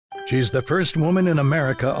She's the first woman in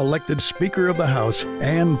America elected Speaker of the House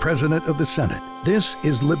and President of the Senate. This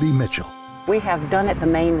is Libby Mitchell. We have done it the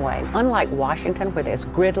Maine way. Unlike Washington, where there's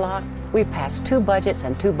gridlock, we passed 2 budgets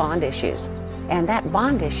and 2 bond issues. And that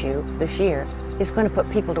bond issue this year is going to put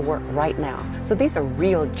people to work right now. So these are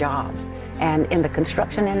real jobs. And in the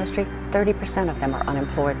construction industry, 30% of them are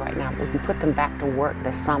unemployed right now. We can put them back to work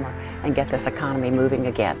this summer and get this economy moving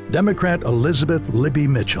again. Democrat Elizabeth Libby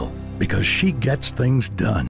Mitchell, because she gets things done.